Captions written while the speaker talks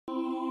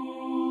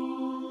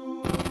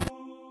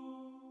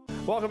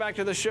Welcome back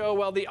to the show.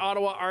 Well, the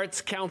Ottawa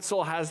Arts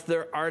Council has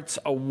their Arts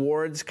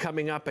Awards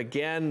coming up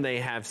again.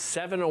 They have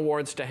 7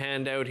 awards to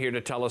hand out. Here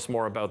to tell us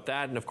more about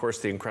that and, of course,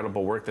 the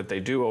incredible work that they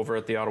do over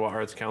at the Ottawa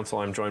Arts Council,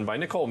 I'm joined by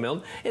Nicole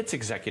Milne, its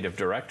Executive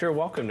Director.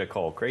 Welcome,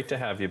 Nicole. Great to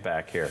have you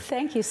back here.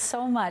 Thank you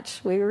so much.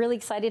 We're really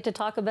excited to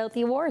talk about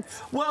the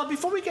awards. Well,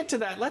 before we get to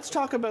that, let's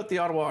talk about the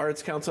Ottawa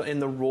Arts Council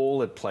and the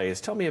role it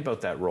plays. Tell me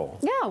about that role.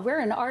 Yeah, we're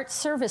an arts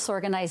service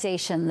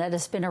organization that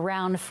has been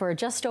around for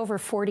just over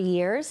 40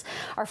 years.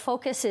 Our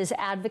focus is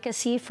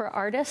advocacy for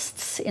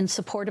artists in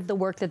support of the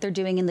work that they're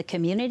doing in the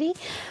community.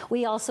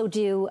 We also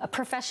do a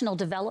professional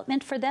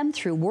development for them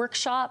through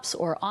workshops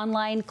or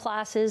online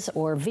classes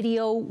or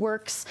video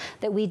works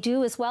that we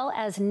do, as well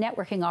as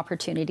networking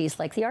opportunities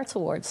like the Arts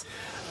Awards.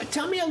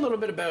 Tell me a little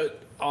bit about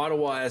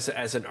Ottawa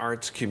as an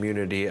arts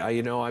community.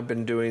 You know, I've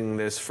been doing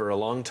this for a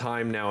long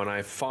time now, and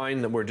I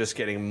find that we're just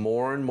getting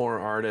more and more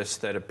artists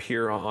that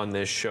appear on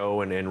this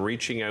show and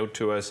reaching out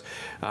to us.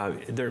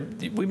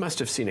 We must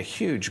have seen a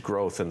huge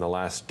growth in the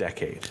last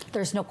decade.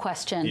 There's no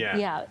question.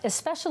 Yeah.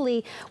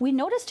 Especially, we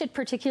noticed it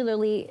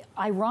particularly,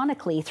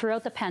 ironically,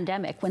 throughout the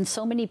pandemic, when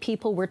so many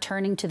people were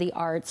turning to the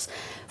arts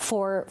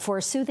for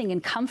soothing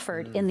and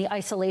comfort in the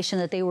isolation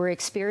that they were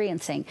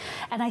experiencing.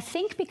 And I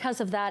think because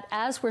of that,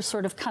 as we're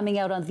sort of coming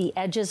out on the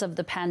edges of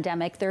the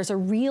pandemic, there's a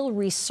real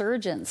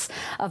resurgence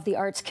of the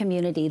arts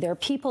community. There are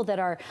people that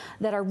are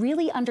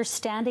really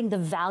understanding the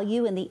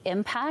value and the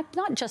impact,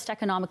 not just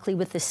economically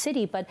with the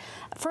city, but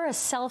for a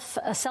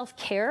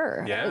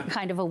self-care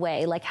kind of a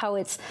way. Like how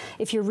it's,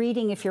 if you're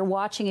reading, if you're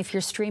watching, if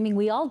you're streaming,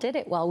 we all did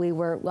it while we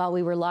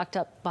were locked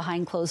up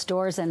behind closed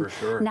doors. And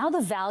now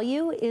the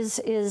value is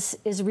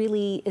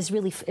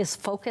really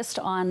focused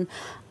on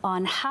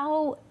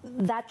how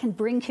that can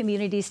bring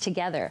communities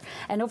together.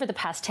 And over the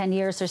past 10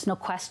 years, there's no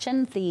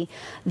question the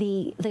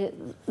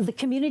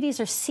communities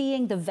are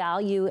seeing the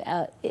value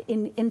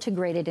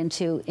integrated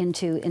into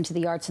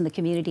the arts and the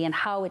community, and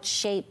how it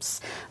shapes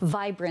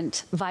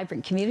vibrant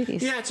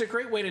communities. Yeah, it's a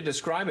great way to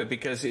describe it,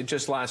 because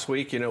just last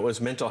week, you know, it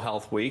was Mental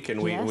Health Week,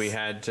 and we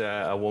had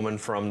a woman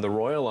from the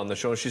Royal on the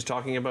show. She's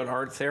talking about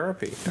art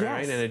therapy,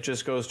 right? And it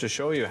just goes to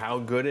show you how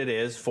good it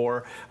is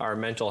for our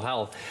mental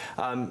health.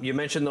 You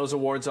mentioned those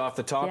awards off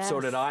the top.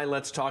 So did I.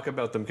 Let's talk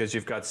about them, because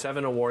you've got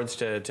 7 awards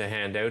to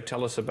hand out.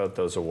 Tell us about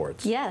those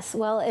awards. Yes,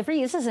 well,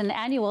 this is an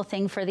annual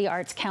thing for the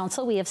Arts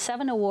Council. We have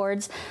 7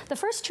 awards. The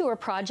first 2 are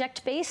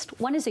project-based.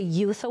 One is a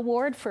youth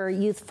award for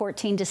youth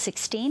 14 to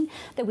 16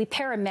 that we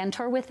pair a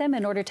mentor with them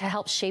in order to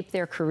help shape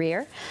their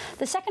career.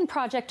 The second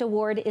project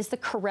award is the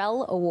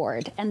Corel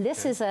Award, and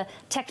this is a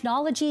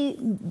technology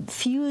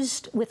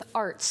fused with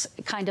arts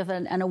kind of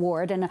an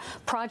award, and a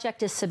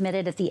project is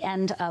submitted at the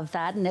end of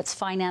that, and it's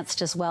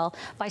financed as well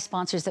by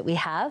sponsors that we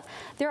have.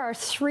 There are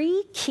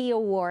 3 key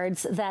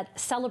awards that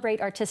celebrate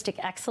artistic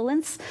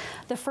excellence.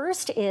 The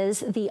first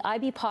is the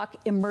IBPOC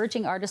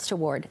Emerging Artist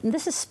Award, and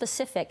this is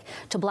specific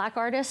to Black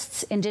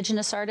artists,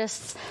 Indigenous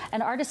artists,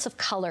 and artists of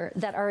color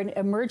that are in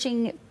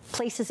emerging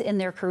places in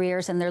their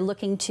careers, and they're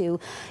looking to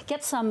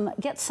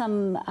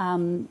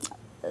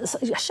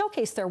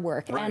showcase their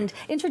work and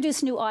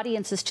introduce new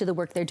audiences to the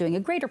work they're doing, a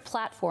greater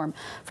platform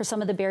for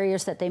some of the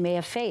barriers that they may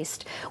have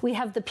faced. We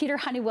have the Peter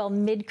Honeywell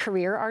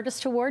Mid-Career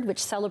Artist Award, which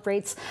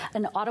celebrates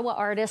an Ottawa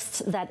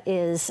artist that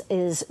is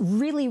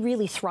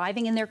really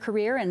thriving in their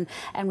career, and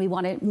we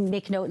want to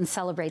make note and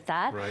celebrate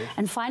that.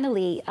 And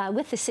finally,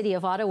 with the City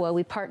of Ottawa,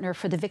 we partner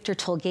for the Victor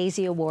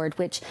Tolgese Award,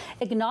 which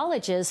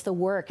acknowledges the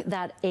work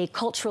that a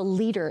cultural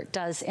leader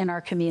does in our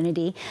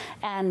community,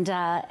 and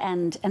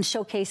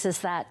showcases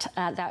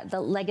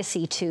the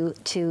legacy to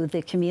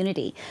the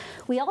community.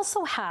 We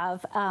also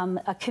have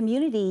a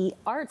Community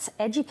Arts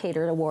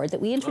Educator Award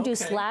that we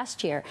introduced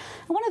last year.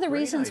 And one of the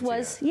reasons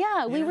was,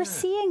 we were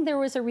seeing there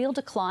was a real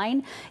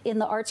decline in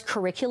the arts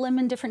curriculum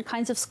in different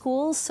kinds of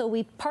schools. So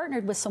we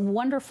partnered with some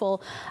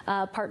wonderful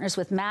partners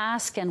with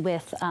MASC and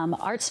with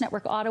Arts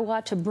Network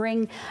Ottawa to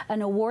bring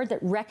an award that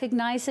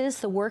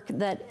recognizes the work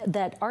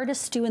that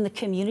artists do in the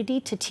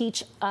community to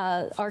teach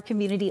our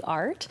community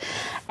art.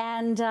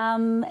 And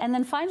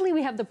then finally,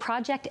 we have the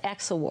Project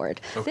X Award.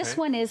 This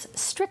one is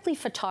strictly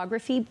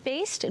photography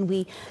based, and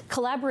we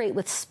collaborate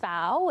with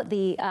SPOW,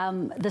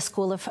 the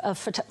School of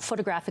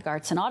Photographic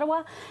Arts in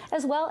Ottawa,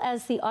 as well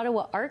as the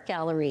Ottawa Art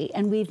Gallery,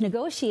 and we've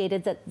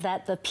negotiated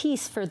that the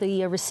piece for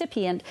the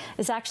recipient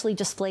is actually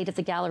displayed at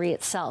the gallery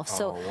itself.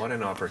 So what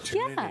an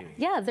opportunity.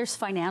 There's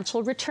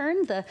financial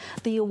return.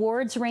 The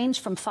awards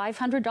range from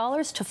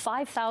 $500 to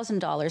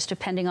 $5,000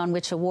 depending on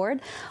which award.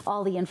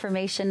 All the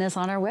information is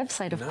on our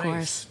website, of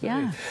course.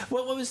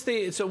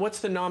 What's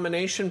the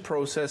nomination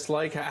process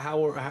like?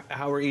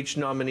 How are each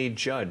nominee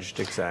judged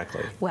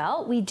exactly?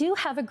 Well, we do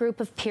have a group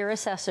of peer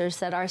assessors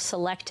that are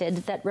selected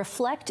that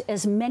reflect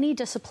as many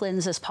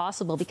disciplines as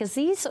possible, because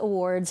these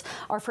awards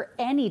are for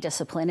any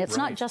discipline. It's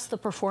not just the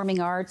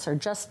performing arts or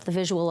just the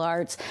visual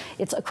arts.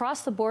 It's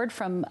across the board,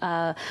 from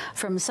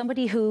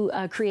somebody who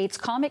creates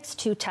comics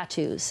to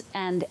tattoos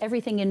and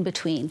everything in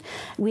between.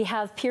 We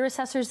have peer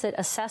assessors that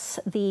assess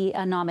the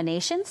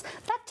nominations.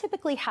 That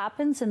typically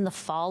happens in the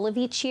fall of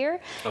each year.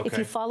 Okay. If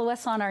you follow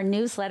us on our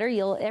newsletter,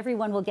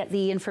 everyone will get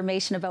the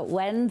information about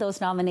when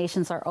those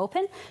nominations are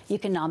open. You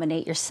can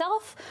nominate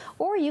yourself,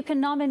 or you can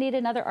nominate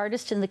another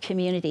artist in the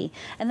community.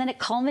 And then it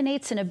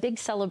culminates in a big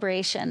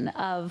celebration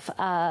of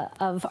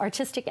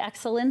artistic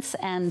excellence,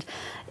 and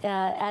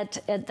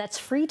that's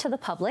free to the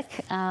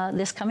public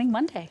this coming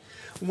Monday.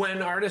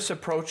 When artists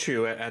approach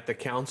you at the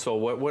council,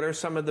 what are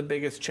some of the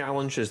biggest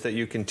challenges that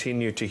you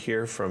continue to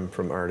hear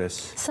from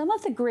artists? Some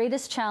of the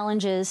greatest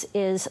challenges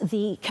is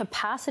the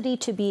capacity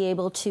to be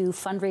able to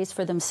fundraise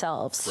for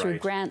themselves through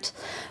grants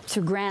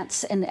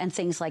and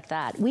things like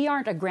that. We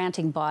aren't a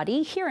granting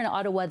body. Here in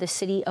Ottawa, the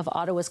City of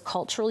Ottawa's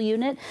cultural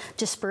unit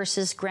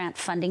disperses grant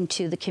funding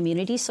to the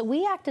community, so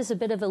we act as a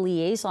bit of a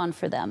liaison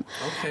for them,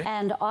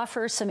 and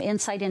offer some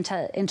insight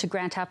into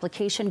grant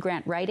application,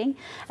 grant writing,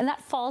 and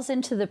that falls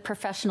into the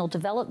professional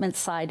development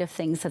side of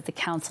things that the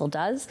council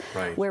does,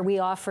 where we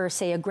offer,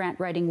 say, a grant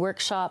writing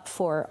workshop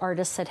for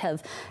artists that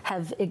have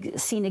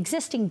seen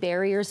existing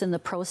barriers in the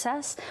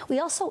process. We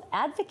also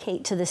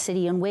advocate to the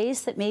city in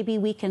ways that maybe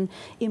we can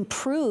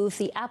improve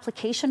the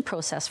application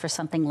process for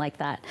something like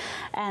that.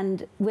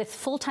 And with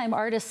full-time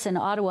artists in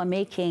Ottawa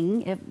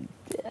making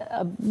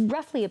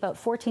roughly about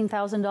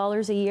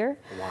 $14,000 a year.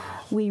 Wow.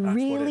 We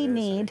really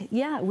need,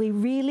 we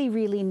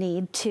really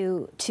need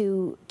to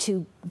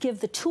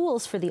give the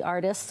tools for the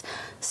artists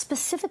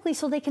specifically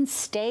so they can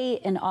stay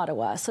in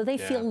Ottawa, so they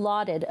feel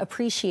lauded,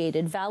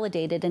 appreciated,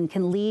 validated, and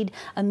can lead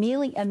a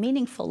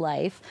meaningful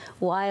life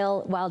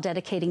while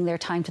dedicating their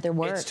time to their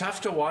work. It's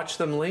tough to watch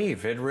them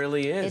leave. It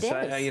really is. It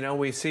is. You know,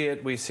 we see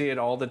it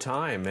all the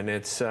time, and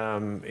it's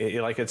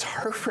it's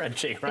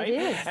heart-wrenching, right? It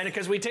is. And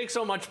because we take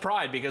so much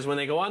pride, because when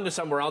they go on to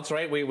somewhere else,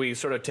 right, we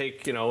sort of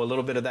take, you know, a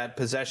little bit of that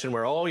possession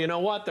where, oh, you know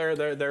what,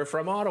 they're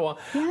from Ottawa.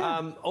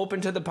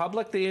 Open to the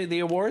public, the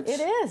awards? It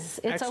is.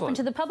 It's open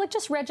to the public.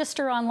 Just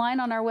register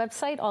online on our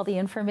website. All the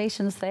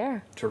information's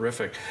there.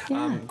 Terrific.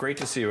 Great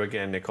to see you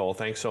again, Nicole.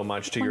 Thanks so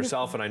much to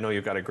yourself, and I know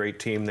you've got a great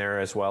team there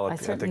as well at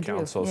the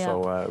council,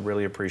 so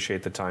really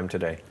appreciate the time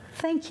today.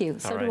 Thank you.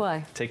 So do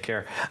I. Take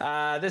care.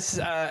 This is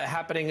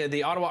happening,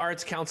 the Ottawa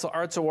Arts Council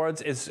Arts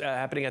Awards is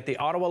happening at the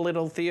Ottawa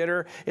Little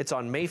Theatre. It's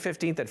on May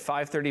 15th at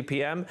 5:30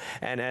 p.m.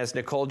 And as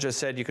Nicole just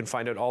said, you can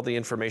find out all the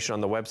information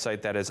on the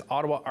website. That is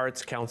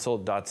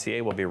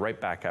ottawaartscouncil.ca. We'll be right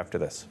back after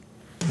this.